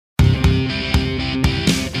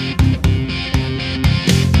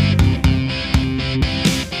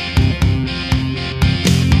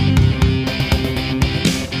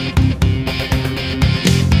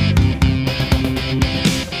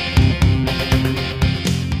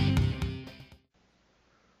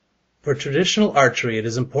For traditional archery, it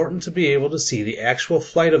is important to be able to see the actual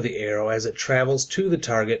flight of the arrow as it travels to the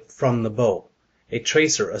target from the bow. A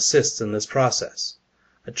tracer assists in this process.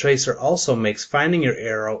 A tracer also makes finding your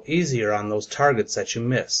arrow easier on those targets that you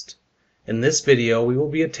missed. In this video, we will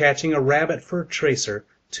be attaching a rabbit fur tracer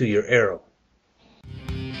to your arrow.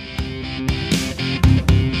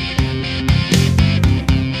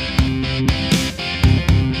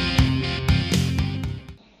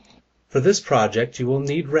 For this project, you will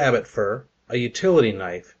need rabbit fur, a utility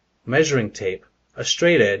knife, measuring tape, a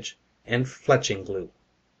straight edge, and fletching glue.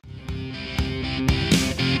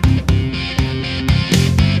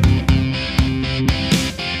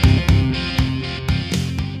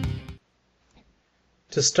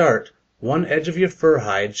 To start, one edge of your fur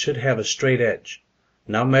hide should have a straight edge.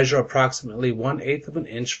 Now measure approximately 1/8 of an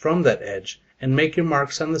inch from that edge and make your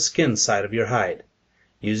marks on the skin side of your hide.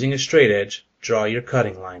 Using a straight edge, draw your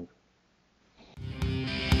cutting line.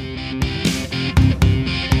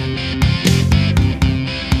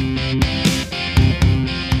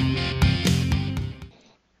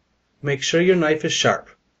 Make sure your knife is sharp.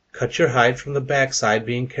 Cut your hide from the back side,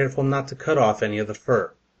 being careful not to cut off any of the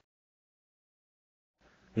fur.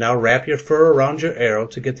 Now wrap your fur around your arrow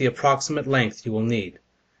to get the approximate length you will need.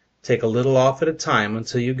 Take a little off at a time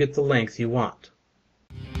until you get the length you want.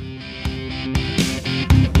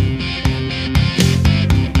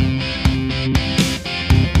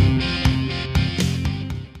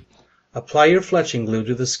 Apply your fletching glue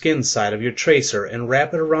to the skin side of your tracer and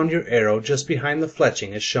wrap it around your arrow just behind the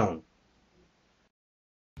fletching as shown.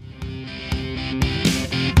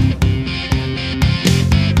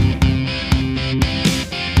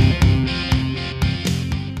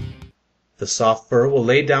 The soft fur will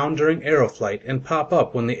lay down during arrow flight and pop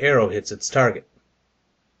up when the arrow hits its target.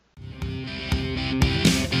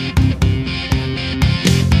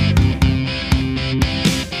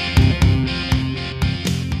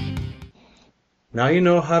 Now you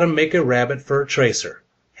know how to make a rabbit fur tracer.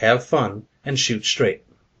 Have fun and shoot straight.